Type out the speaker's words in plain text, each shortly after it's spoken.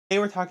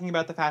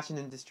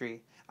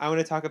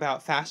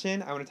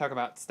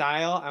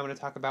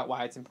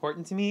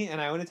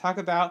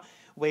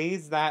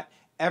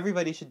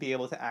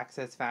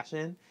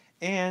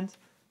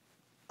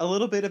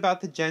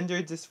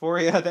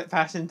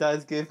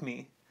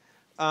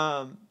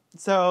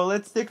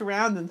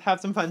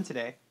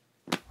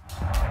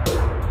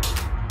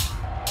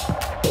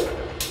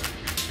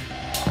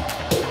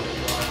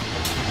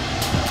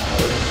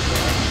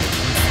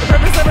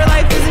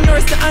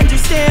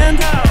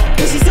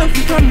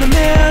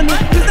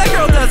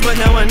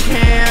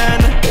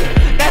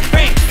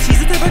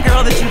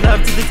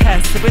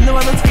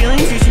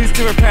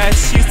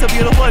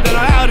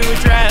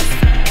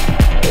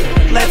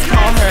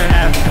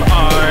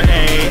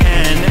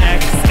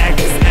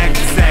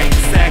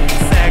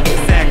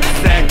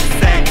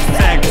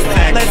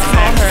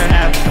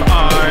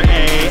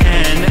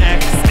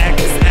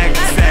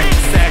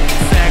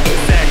sex,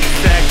 sex,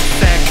 sex,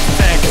 sex,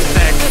 sex,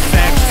 sex,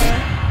 sex.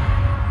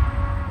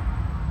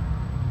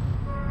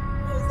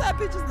 What was that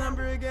bitch's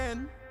number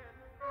again?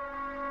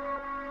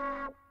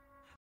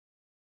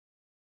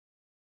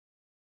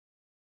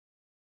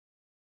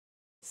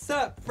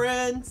 Sup,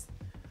 friends?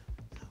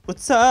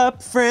 What's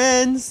up,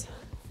 friends?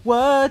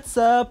 What's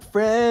up,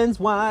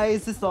 friends? Why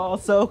is this all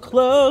so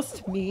close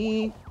to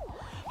me?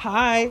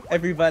 Hi,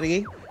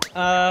 everybody.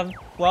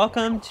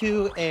 Welcome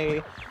to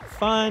a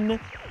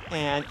fun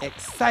and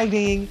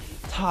exciting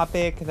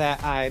topic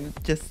that I'm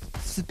just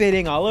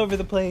spitting all over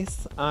the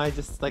place. I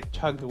just like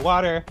chugged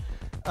water.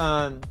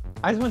 I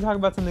just want to talk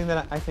about something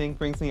that I think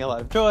brings me a lot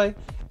of joy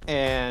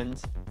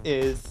and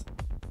is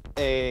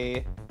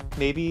a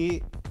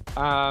maybe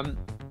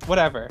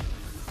whatever.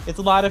 It's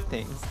a lot of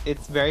things.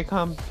 It's very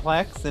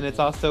complex, and it's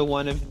also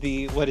one of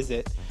the,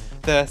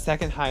 the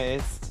second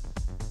highest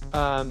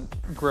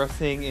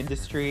grossing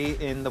industry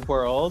in the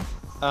world,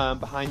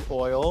 behind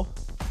oil.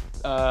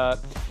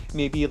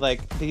 Maybe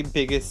like the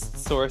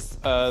biggest source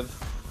of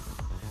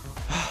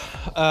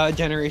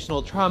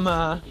generational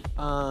trauma.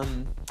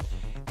 I'm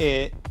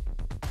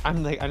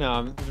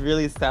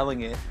really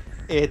selling it.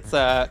 It's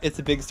a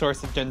big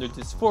source of gender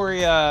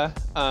dysphoria,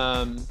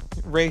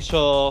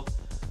 racial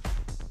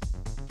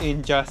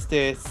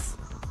injustice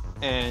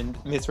and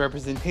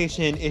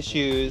misrepresentation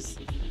issues.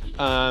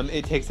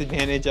 It takes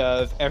advantage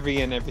of every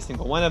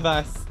single one of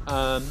us.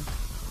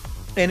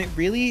 And it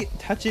really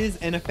touches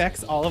and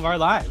affects all of our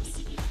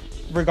lives.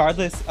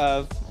 Regardless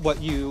of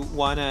what you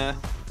want to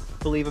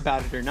believe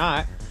about it or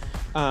not,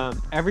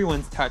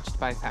 everyone's touched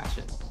by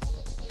fashion.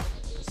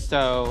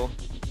 So,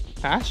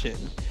 fashion.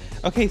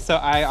 Okay, so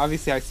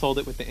I sold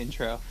it with the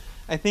intro.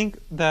 I think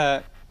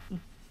when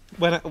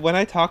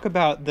I talk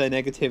about the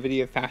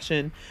negativity of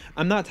fashion,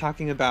 I'm not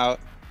talking about...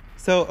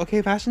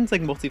 fashion's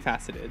like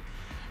multifaceted.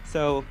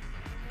 So,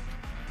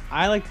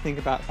 I like to think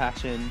about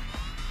fashion...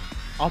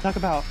 I'll talk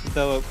about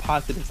the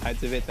positive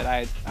sides of it that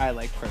I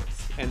like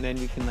first, and then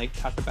we can like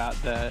talk about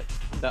the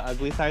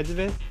ugly sides of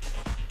it.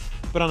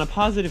 But on a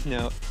positive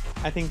note,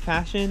 I think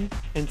fashion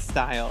and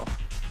style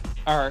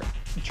are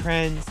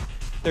trends.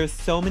 There's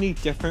so many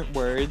different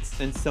words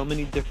and so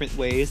many different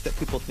ways that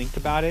people think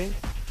about it.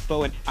 But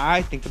when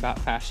I think about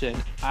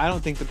fashion, I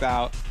don't think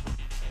about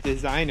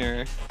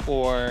designer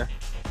or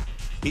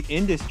the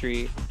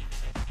industry.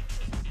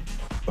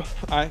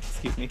 I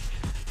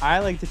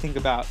like to think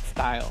about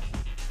style.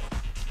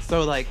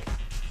 So like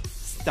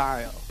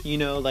style, you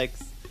know, like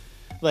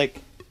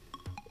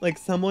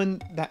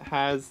someone that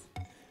has,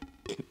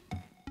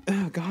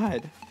 oh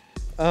God,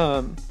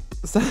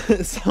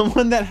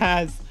 someone that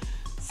has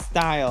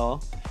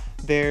style.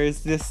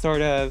 There's this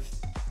sort of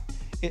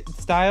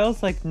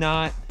style's like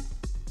not.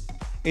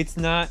 It's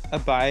not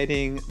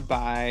abiding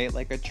by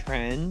like a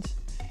trend.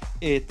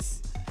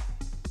 It's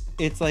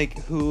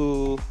like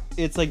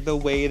the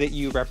way that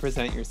you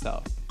represent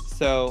yourself.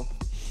 So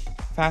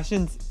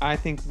fashion's, I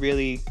think,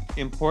 really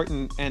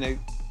important and a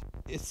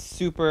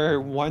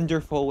super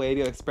wonderful way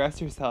to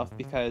express yourself,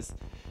 because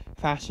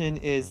fashion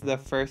is the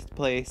first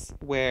place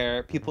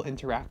where people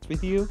interact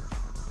with you.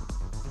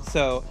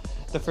 So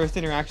the first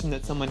interaction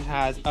that someone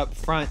has up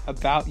front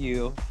about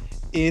you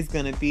is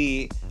going to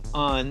be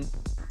on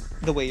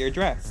the way you're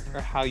dressed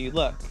or how you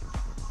look.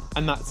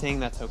 I'm not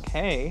saying that's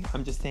okay.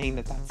 I'm just saying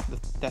that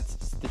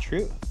that's the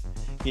truth.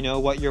 You know,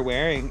 what you're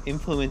wearing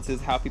influences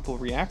how people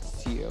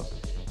react to you.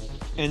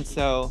 And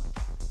so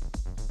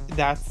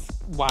that's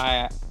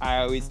why I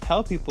always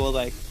tell people,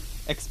 like,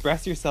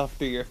 express yourself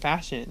through your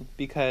fashion,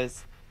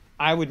 because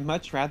I would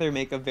much rather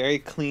make a very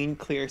clean,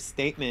 clear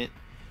statement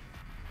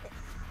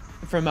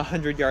from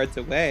 100 yards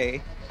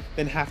away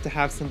than have to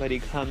have somebody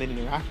come and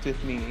interact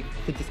with me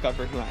to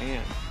discover who I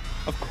am.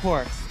 Of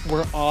course,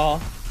 we're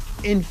all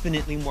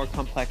infinitely more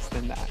complex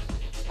than that.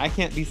 I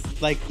can't be,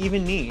 like,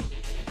 even me.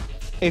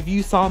 If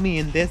you saw me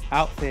in this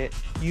outfit,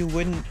 you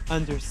wouldn't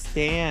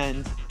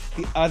understand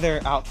the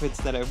other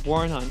outfits that I've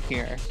worn on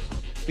here,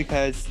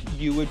 because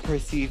you would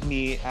perceive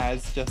me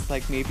as just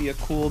like maybe a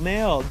cool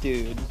male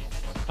dude,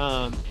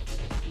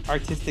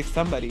 artistic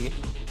somebody,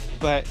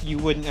 but you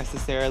wouldn't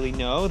necessarily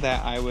know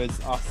that I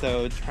was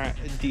also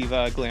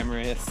diva,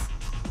 glamorous,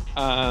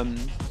 um,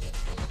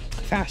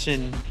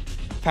 fashion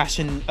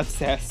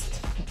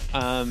obsessed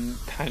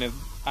kind of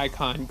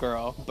icon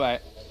girl,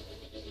 but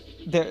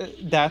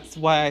that's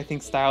why I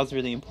think style is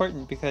really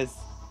important, because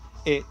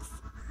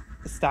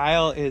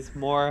style is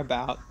more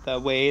about the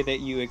way that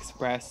you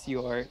express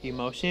your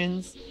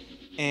emotions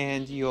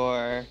and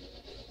your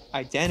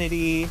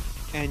identity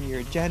and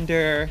your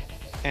gender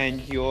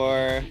and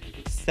your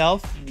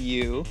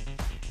self-view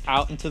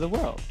out into the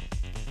world.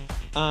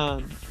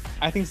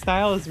 I think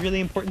style is really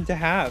important to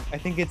have. I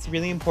think it's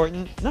really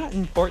important, not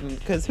important,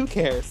 because who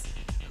cares?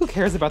 Who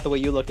cares about the way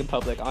you look in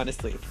public,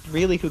 honestly?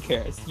 Really, who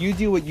cares? You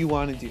do what you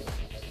want to do,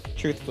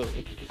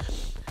 truthfully.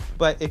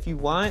 But if you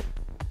want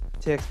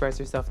to express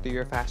yourself through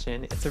your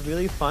fashion, it's a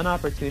really fun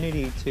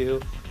opportunity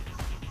to,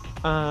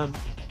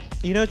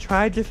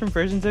 try different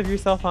versions of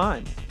yourself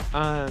on.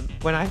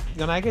 When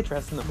I get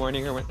dressed in the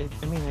morning, or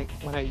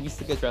when I used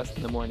to get dressed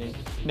in the morning,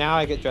 now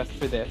I get dressed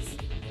for this,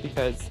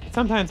 because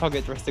sometimes I'll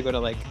get dressed to go to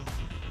like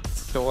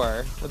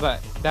store,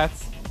 but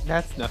that's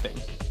nothing.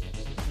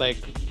 Like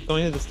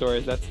going to the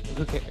stores, that's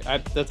okay.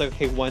 That's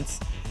okay once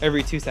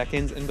every 2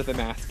 seconds, and with a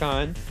mask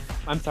on.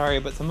 I'm sorry,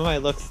 but some of my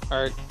looks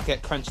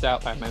get crunched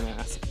out by my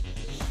mask,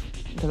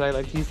 because I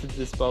like to use the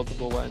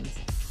disposable ones.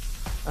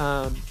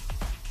 I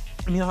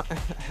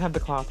have the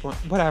cloth one,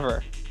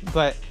 whatever.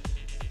 But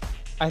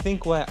I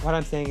think what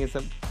I'm saying is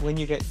that when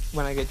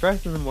I get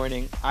dressed in the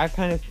morning, I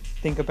kind of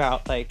think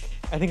about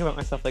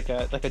myself like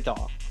a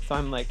doll. So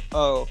I'm like,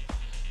 oh,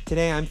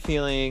 today I'm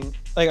feeling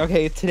like,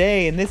 okay,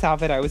 today in this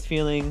outfit I was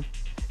feeling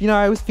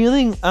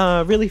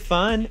really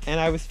fun, and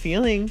I was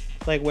feeling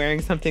like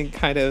wearing something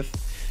kind of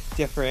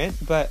different,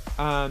 but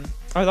I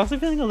was also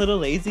feeling a little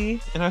lazy,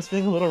 and I was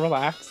feeling a little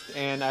relaxed,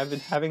 and I've been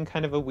having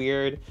kind of a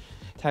weird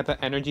type of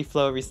energy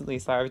flow recently,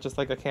 so I was just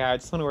like, okay, I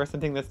just want to wear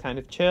something that's kind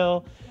of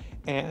chill,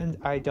 and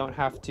I don't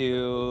have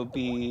to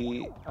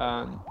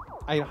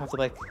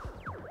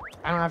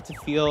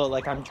feel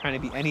like I'm trying to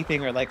be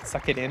anything or like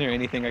suck it in or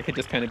anything. I could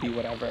just kind of be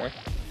whatever,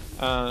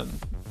 and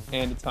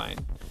it's fine,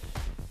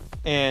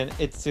 and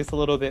it's just a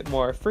little bit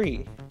more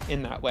free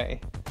in that way.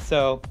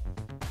 So,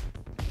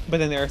 but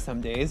then there are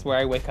some days where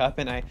I wake up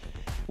and I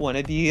want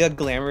to be a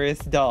glamorous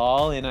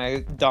doll, and I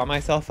doll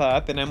myself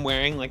up, and I'm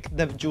wearing like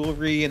the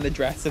jewelry and the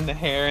dress and the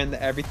hair and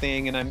the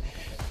everything, and I'm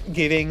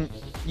giving,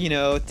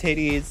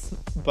 titties.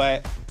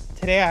 But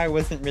today I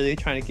wasn't really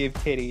trying to give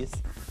titties.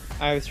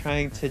 I was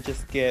trying to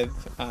just give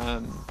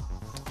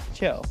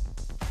chill,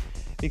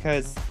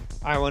 because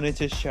I wanted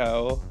to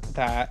show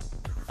that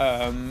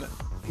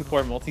people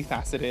are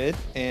multifaceted,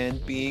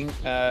 and being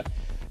a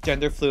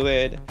gender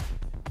fluid,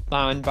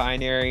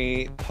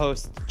 non-binary,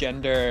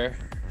 post-gender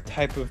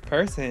type of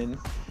person,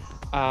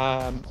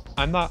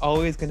 I'm not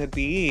always going to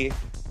be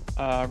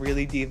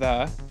really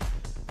diva.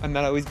 I'm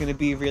not always going to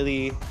be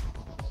really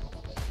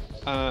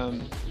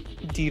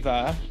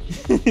diva.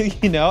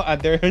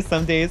 There are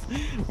some days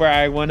where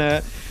I want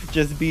to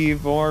just be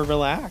more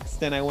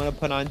relaxed, and I want to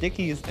put on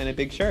dickies and a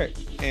big shirt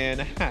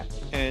and a hat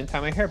and tie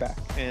my hair back,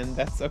 and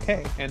that's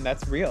okay, and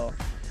that's real.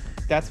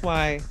 That's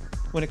why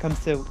when it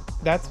comes to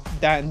that's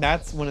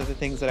one of the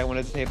things that I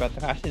wanted to say about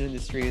the fashion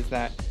industry, is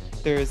that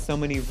there's so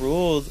many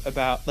rules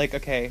about, like,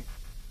 okay,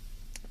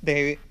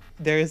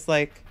 there's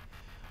like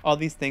all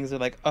these things are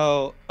like,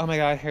 oh my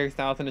god, Harry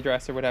Styles in a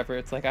dress or whatever.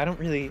 It's like,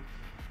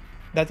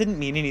 that didn't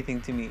mean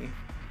anything to me,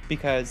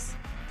 because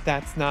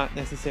that's not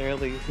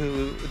necessarily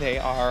who they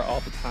are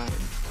all the time.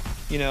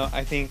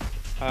 I think,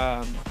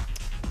 and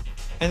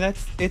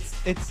that's, it's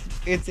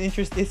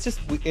interesting.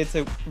 It's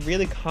a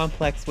really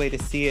complex way to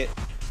see it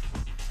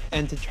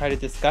and to try to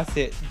discuss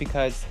it,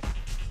 because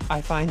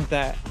I find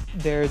that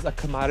there's a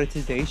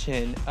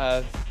commoditization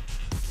of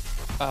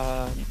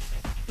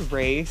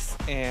race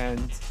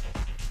and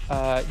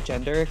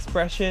gender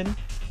expression.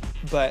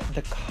 But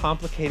the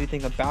complicated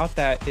thing about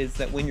that is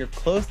that when you're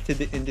close to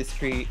the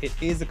industry, it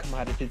is a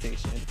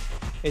commoditization.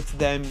 It's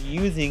them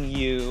using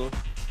you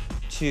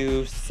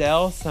to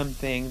sell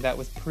something that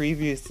was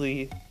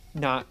previously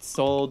not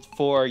sold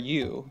for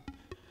you.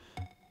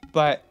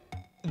 But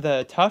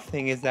the tough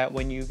thing is that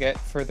when you get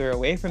further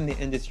away from the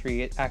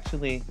industry, it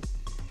actually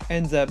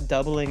ends up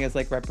doubling as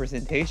like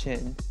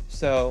representation.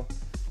 So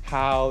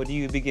how do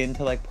you begin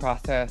to like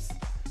process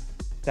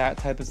that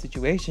type of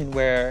situation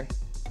where,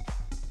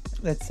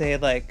 let's say,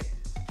 like,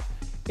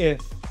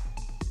 if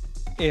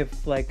Tommy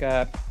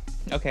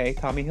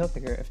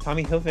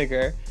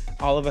Hilfiger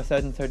all of a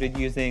sudden started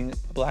using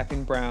black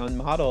and brown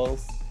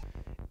models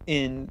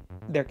in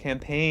their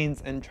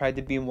campaigns and tried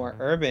to be more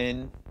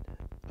urban,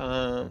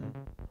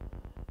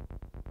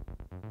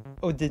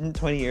 didn't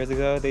 20 years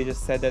ago they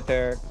just said that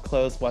their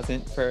clothes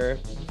wasn't for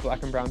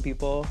black and brown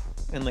people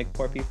and like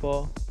poor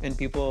people and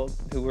people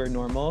who were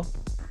normal?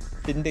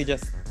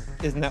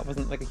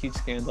 Wasn't like a huge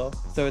scandal?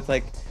 So it's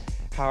like,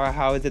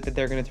 how is it that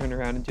they're going to turn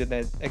around and do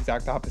the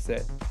exact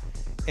opposite?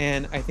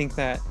 And I think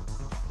that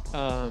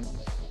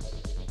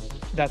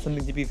that's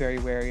something to be very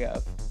wary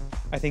of.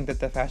 I think that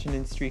the fashion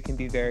industry can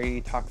be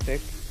very toxic,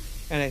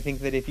 and I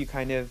think that if you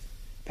kind of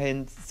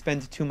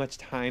spend too much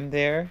time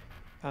there,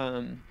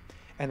 and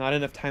and not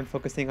enough time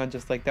focusing on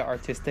just like the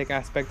artistic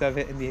aspect of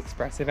it and the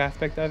expressive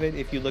aspect of it.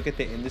 If you look at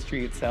the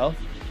industry itself,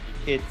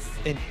 it's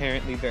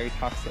inherently very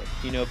toxic.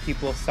 You know,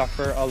 people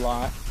suffer a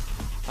lot.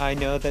 I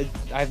know that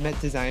I've met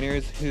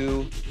designers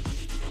who,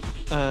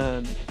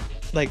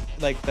 like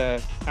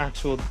the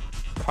actual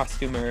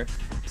costumer,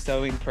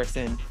 sewing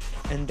person,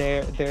 and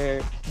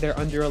they're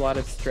under a lot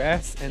of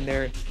stress, and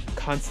they're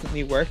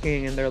constantly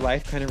working, and their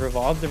life kind of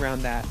revolves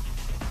around that.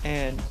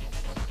 And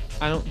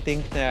I don't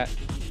think that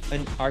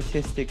an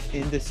artistic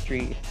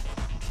industry,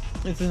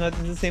 it's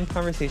the same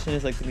conversation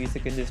as like the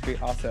music industry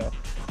also.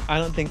 I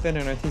don't think that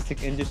an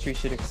artistic industry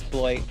should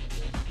exploit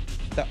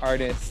the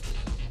artist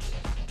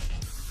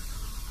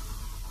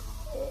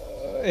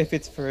if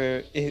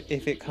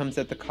it comes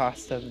at the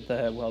cost of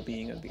the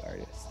well-being of the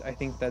artist. I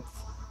think that's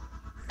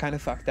kind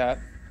of fucked up,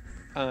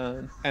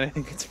 and I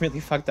think it's really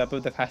fucked up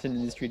of the fashion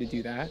industry to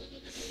do that.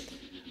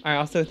 I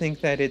also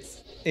think that it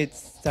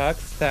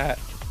sucks that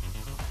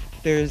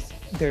there's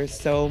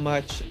so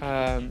much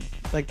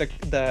like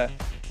that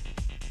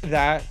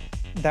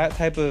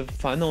type of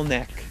funnel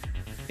neck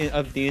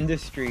of the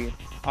industry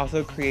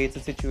also creates a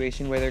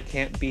situation where there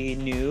can't be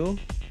new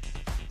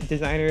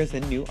designers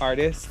and new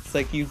artists.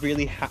 Like, you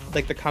really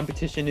like, the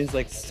competition is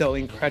like so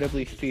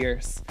incredibly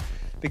fierce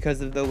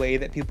because of the way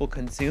that people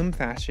consume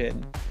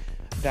fashion,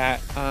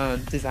 that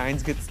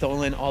designs get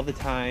stolen all the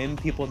time.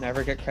 People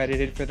never get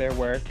credited for their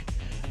work.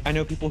 I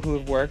know people who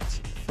have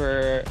worked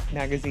for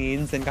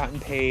magazines and gotten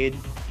paid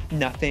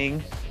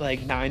nothing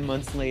like 9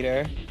 months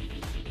later,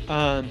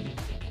 and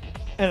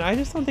I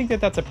just don't think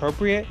that that's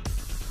appropriate,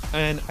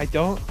 and I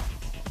don't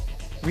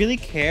really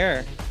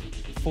care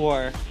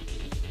for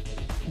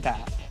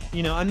that.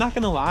 You know, I'm not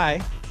gonna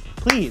lie.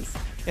 Please,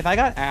 if I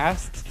got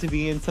asked to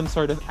be in some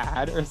sort of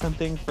ad or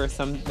something for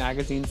some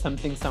magazine,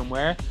 something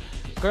somewhere,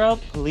 girl,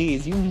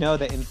 please, you know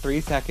that in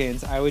 3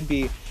 seconds I would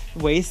be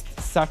waist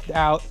sucked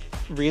out,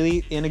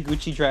 really in a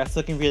Gucci dress,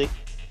 looking really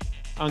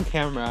on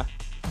camera.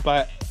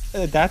 But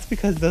that's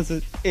because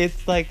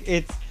it's a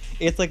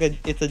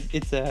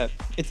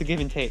give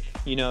and take.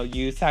 You know,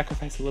 you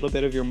sacrifice a little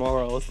bit of your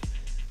morals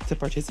to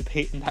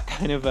participate in that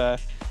kind of a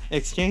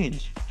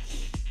exchange.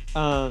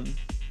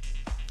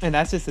 And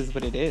that's just is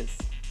what it is.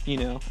 You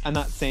know, I'm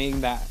not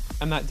saying that,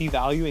 I'm not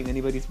devaluing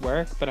anybody's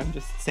work, but I'm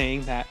just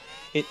saying that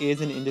it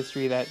is an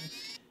industry that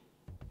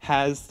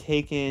has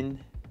taken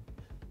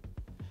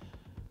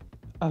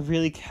a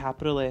really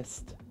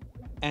capitalist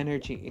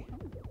energy,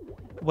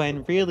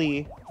 when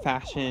really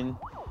fashion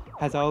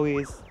has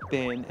always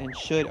been and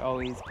should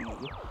always be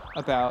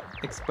about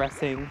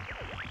expressing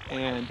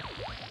and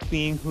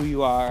being who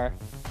you are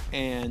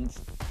and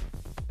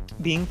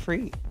being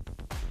free.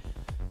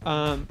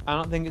 I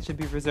don't think it should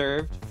be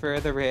reserved for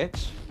the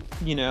rich.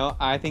 You know,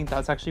 I think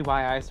that's actually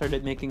why I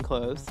started making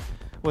clothes,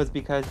 was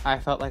because I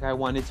felt like I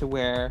wanted to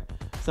wear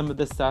some of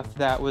the stuff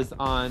that was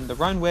on the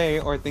runway,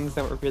 or things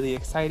that were really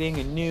exciting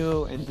and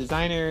new and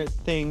designer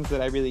things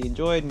that I really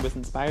enjoyed and was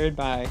inspired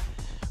by.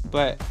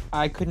 But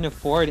I couldn't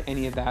afford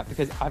any of that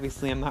because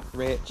obviously I'm not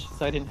rich,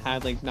 so I didn't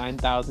have like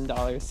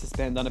 $9,000 to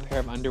spend on a pair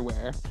of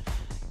underwear.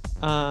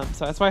 So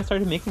that's why I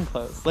started making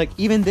clothes. Like,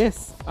 even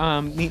this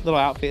neat little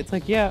outfit, it's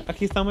like, yeah,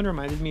 okay, someone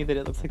reminded me that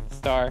it looks like the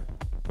star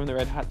from the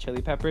Red Hot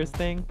Chili Peppers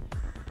thing.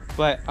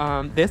 But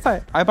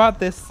I bought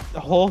this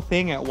whole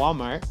thing at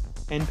Walmart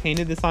and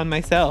painted this on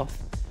myself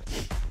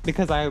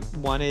because I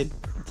wanted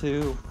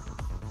to,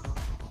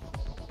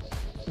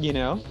 you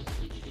know.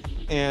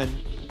 And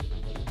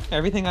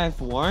everything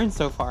I've worn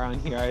so far on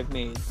here I've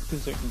made to a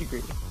certain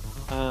degree,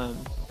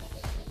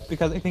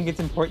 because I think it's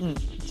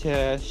important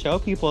to show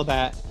people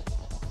that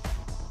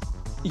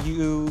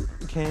you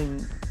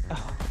can,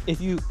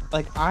 if you,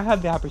 like, I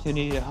have the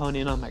opportunity to hone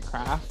in on my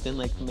craft and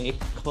like make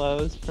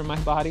clothes for my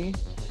body.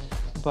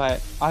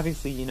 But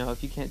obviously, you know,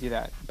 if you can't do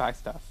that, buy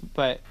stuff.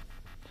 But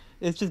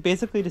it's just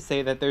basically to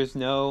say that there's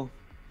no,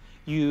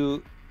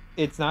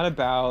 it's not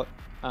about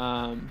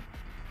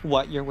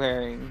what you're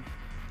wearing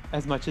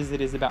as much as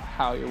it is about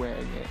how you're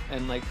wearing it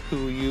and like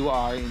who you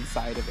are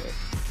inside of it.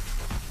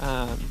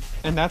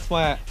 And that's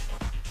what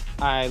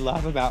I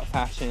love about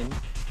fashion,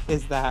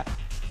 is that,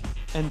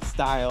 and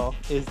style,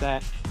 is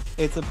that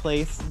it's a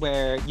place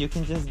where you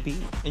can just be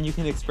and you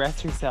can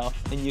express yourself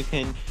and you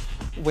can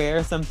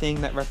wear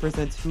something that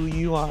represents who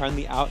you are on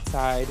the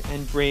outside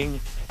and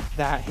bring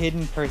that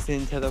hidden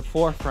person to the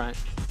forefront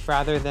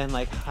rather than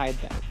like hide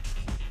them.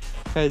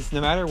 Because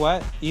no matter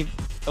what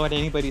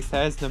anybody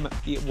says,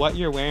 what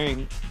you're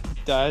wearing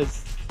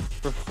does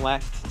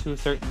reflect to a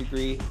certain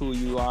degree who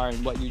you are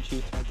and what you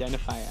choose to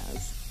identify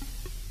as.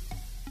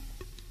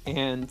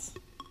 And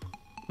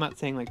I'm not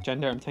saying like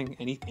gender, I'm saying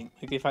anything.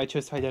 Like, if I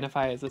chose to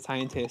identify as a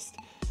scientist,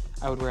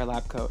 I would wear a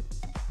lab coat.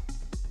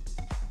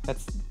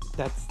 That's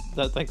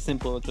like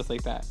simple, just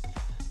like that.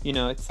 You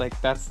know, it's like,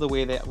 that's the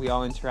way that we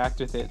all interact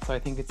with it. So I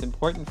think it's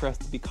important for us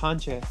to be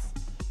conscious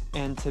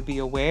and to be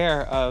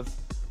aware of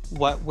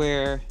what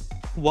we're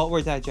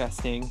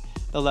digesting,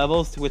 the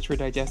levels to which we're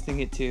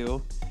digesting it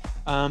to,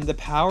 the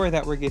power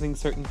that we're giving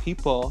certain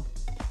people,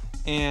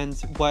 and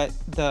what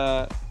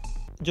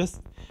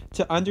just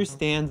to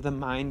understand the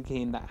mind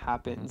game that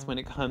happens when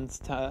it comes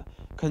to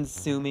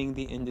consuming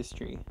the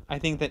industry. I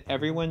think that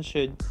everyone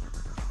should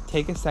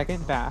take a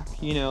second back,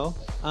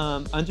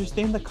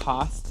 understand the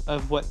cost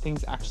of what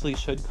things actually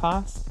should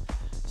cost.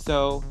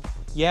 So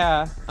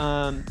yeah,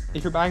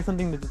 if you're buying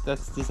something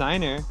that's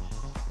designer,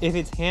 if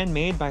it's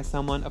handmade by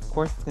someone, of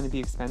course it's going to be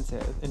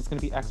expensive, and it's going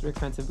to be extra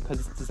expensive because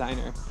it's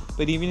designer.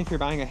 But even if you're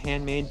buying a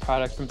handmade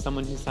product from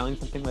someone who's selling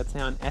something, let's say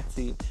on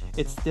Etsy,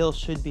 it still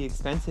should be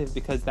expensive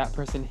because that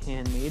person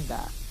handmade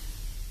that.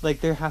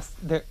 Like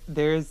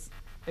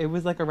it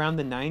was like around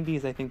the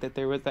 90s, I think, that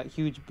there was that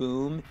huge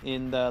boom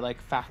in the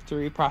like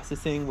factory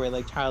processing where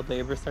like child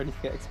labor started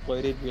to get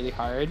exploited really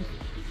hard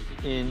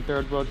in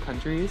third world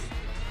countries.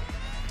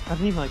 I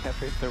don't even like that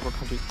phrase, third world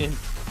countries,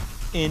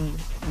 in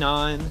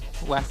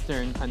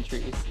non-Western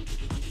countries.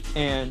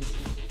 And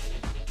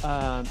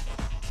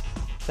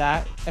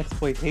that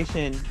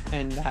exploitation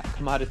and that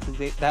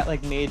commoditization, that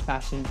like made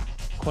fashion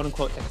quote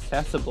unquote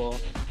accessible.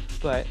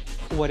 But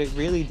what it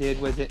really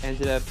did was it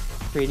ended up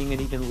creating an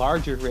even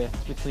larger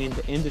rift between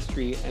the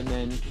industry and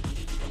then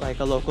like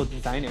a local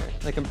designer.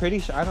 Like I'm pretty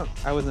sure,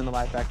 I wasn't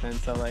alive back then,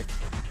 so like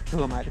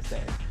who am I to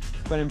say?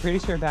 But I'm pretty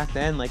sure back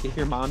then, like if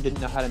your mom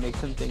didn't know how to make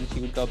something, she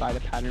would go buy the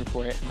pattern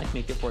for it and like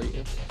make it for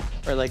you.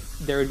 Or like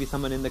there would be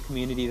someone in the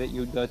community that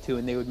you would go to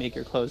and they would make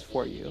your clothes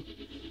for you.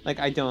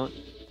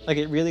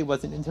 It really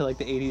wasn't until like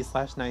the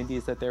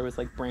 80s/90s that there was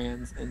like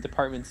brands and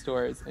department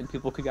stores and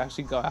people could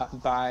actually go out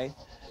and buy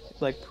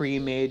like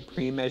pre-made,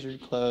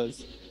 pre-measured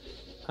clothes.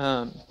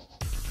 And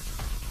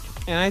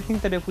I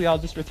think that if we all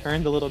just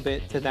returned a little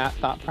bit to that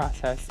thought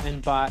process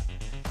and bought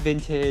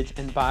vintage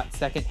and bought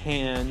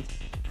secondhand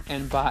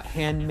and bought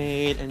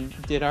handmade and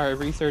did our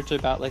research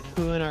about like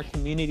who in our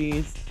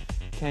communities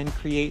can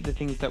create the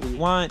things that we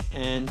want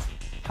and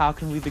how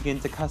can we begin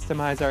to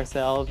customize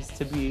ourselves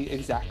to be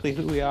exactly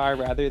who we are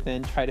rather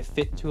than try to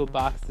fit into a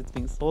box that's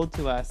being sold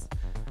to us,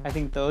 I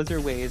think those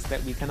are ways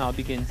that we can all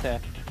begin to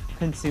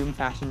consume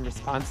fashion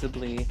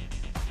responsibly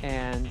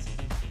and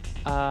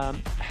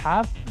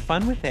have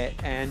fun with it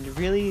and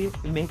really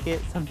make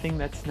it something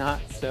that's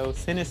not so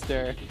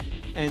sinister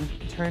and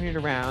turn it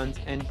around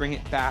and bring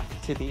it back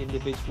to the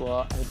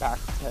individual and back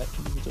to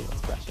individual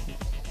expression.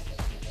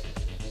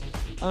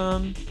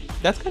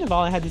 That's kind of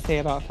all I had to say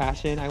about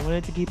fashion. I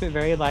wanted to keep it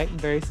very light and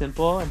very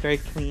simple and very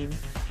clean.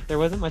 There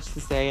wasn't much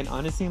to say, and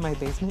honestly, my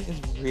basement is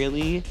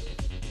really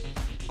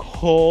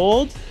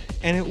cold,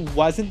 and it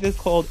wasn't this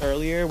cold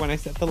earlier when I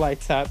set the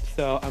lights up,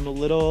 so I'm a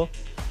little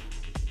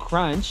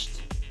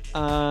crunched.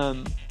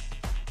 So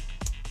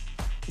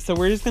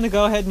we're just gonna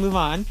go ahead and move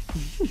on.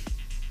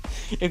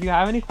 If you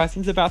have any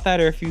questions about that,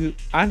 or if you,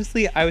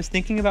 honestly, I was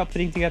thinking about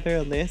putting together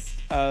a list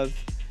of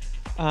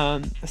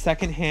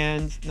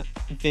secondhand,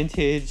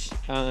 vintage,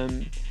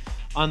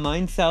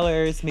 online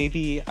sellers,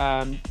 maybe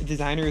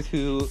designers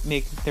who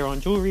make their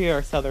own jewelry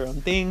or sell their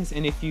own things.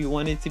 And if you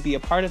wanted to be a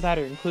part of that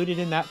or included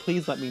in that,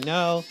 please let me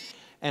know.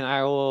 And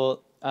I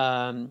will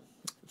find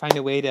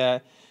a way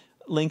to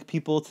link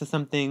people to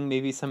something,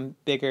 maybe some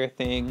bigger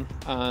thing.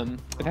 But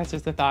that's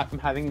just a thought I'm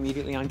having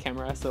immediately on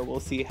camera, so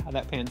we'll see how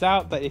that pans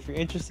out. But if you're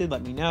interested,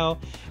 let me know,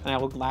 and I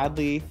will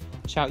gladly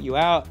shout you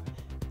out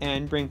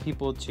and bring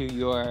people to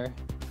your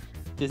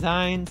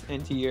designs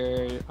and to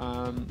your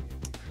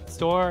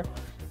store.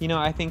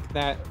 I think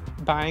that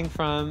buying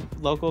from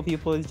local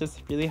people is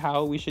just really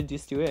how we should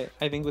just do it.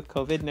 I think with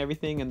COVID and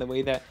everything and the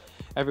way that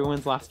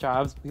everyone's lost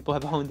jobs, people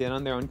have honed in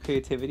on their own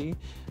creativity.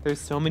 There's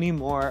so many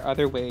more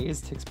other ways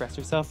to express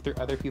yourself through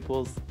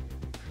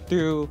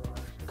through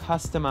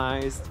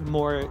customized,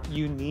 more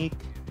unique,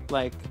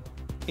 like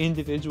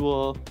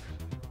individually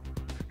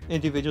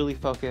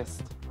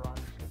focused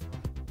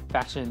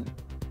fashion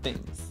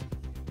things.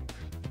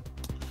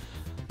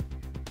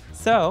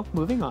 So,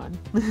 moving on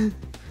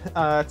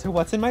to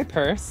what's in my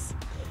purse.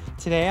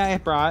 Today I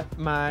brought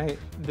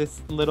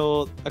this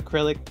little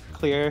acrylic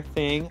clear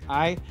thing.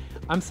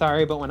 I'm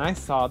sorry, but when I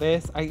saw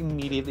this, I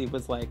immediately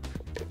was like,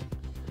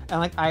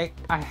 I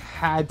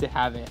had to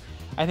have it.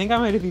 I think I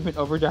might have even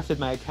overdrafted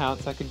my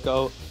account so I could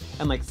go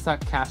and like suck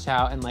cash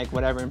out and like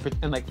whatever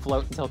and like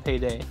float until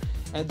payday,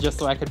 and just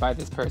so I could buy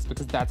this purse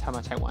because that's how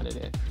much I wanted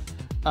it.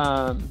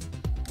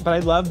 But I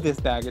love this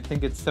bag. I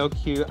think it's so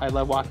cute. I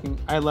love walking.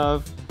 I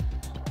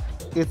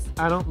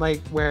don't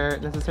like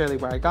necessarily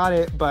where I got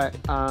it, but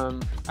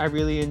I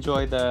really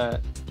enjoy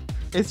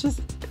it's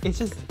just,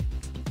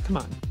 come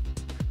on.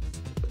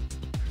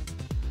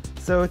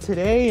 So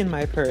today in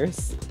my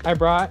purse, I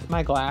brought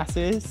my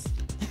glasses.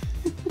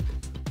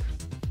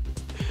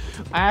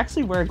 I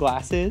actually wear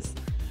glasses.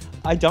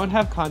 I don't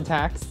have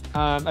contacts.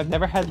 I've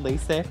never had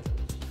LASIK.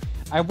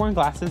 I've worn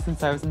glasses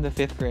since I was in the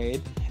 5th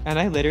grade, and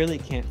I literally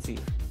can't see.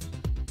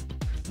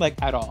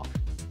 Like, at all.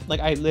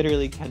 Like, I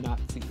literally cannot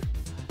see.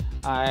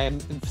 I'm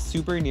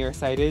super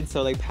nearsighted,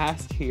 so like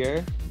past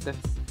here,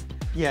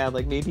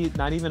 like maybe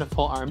not even a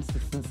full arm's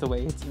distance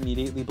away, it's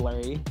immediately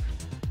blurry.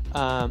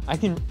 I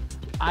can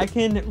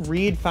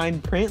read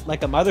fine print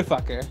like a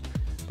motherfucker,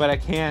 but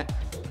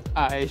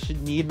I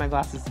should need my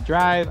glasses to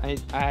drive.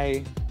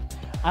 I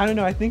don't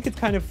know, I think it's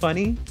kind of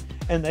funny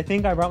And I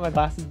think I brought my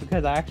glasses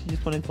because I actually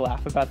just wanted to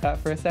laugh about that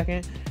for a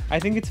second. I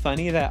think it's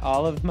funny that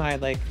all of my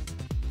like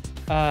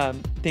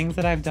things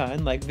that I've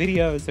done, like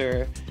videos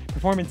or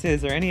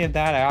performances or any of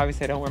that, I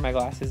obviously don't wear my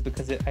glasses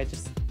because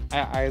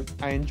I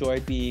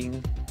enjoy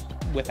being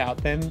without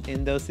them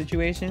in those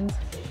situations.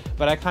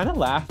 But I kind of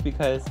laugh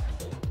because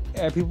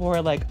people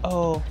were like,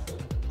 oh,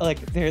 like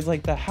there's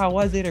like the how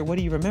was it or what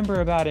do you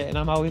remember about it, and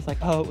I'm always like,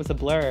 oh, it was a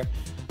blur.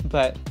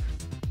 But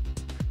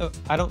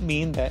I don't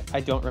mean that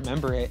I don't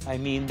remember it. I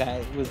mean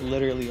that it was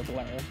literally a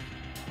blur.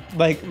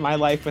 Like, my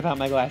life without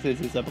my glasses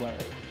is a blur.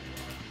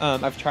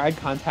 I've tried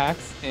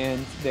contacts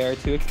and they're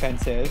too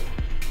expensive.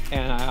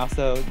 And I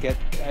feel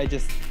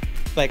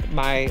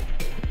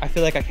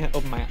like I can't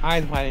open my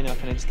eyes wide enough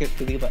and I just get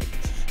really like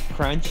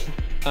crunched.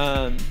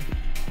 So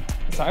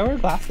I wear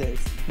glasses.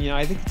 You know,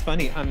 I think it's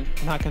funny. I'm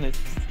not gonna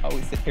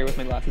always sit here with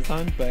my glasses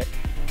on, but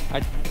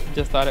I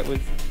just thought it was,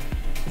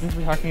 since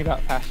we're talking about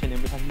fashion and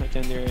we're talking about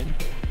gender and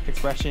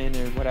expression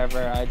or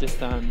whatever, I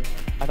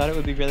thought it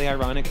would be really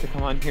ironic to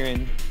come on here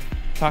and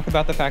talk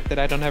about the fact that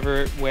I don't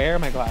ever wear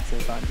my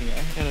glasses on here,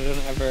 and I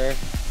don't ever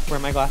wear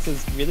my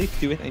glasses really to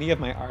do with any of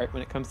my art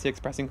when it comes to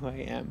expressing who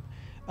I am.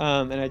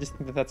 And I just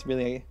think that that's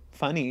really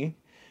funny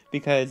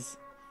because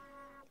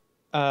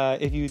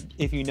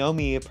if you know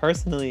me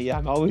personally,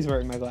 I'm always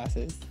wearing my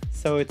glasses.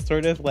 So it's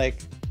sort of like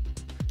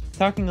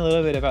talking a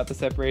little bit about the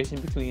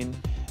separation between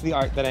the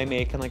art that I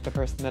make and like the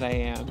person that I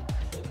am.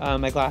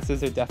 My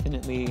glasses are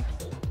definitely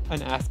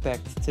an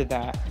aspect to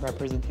that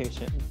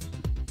representation.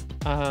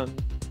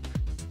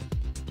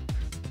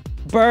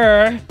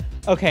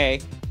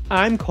 Okay,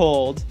 I'm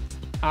cold.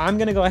 I'm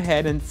gonna go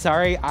ahead and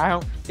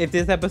if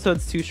this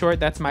episode's too short,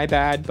 that's my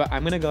bad, but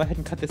I'm gonna go ahead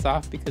and cut this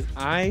off because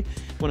I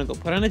wanna go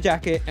put on a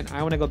jacket and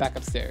I wanna go back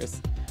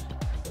upstairs.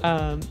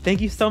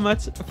 Thank you so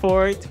much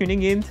for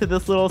tuning in to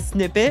this little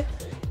snippet,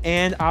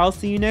 and I'll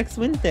see you next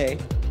Wednesday.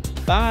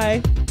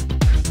 Bye.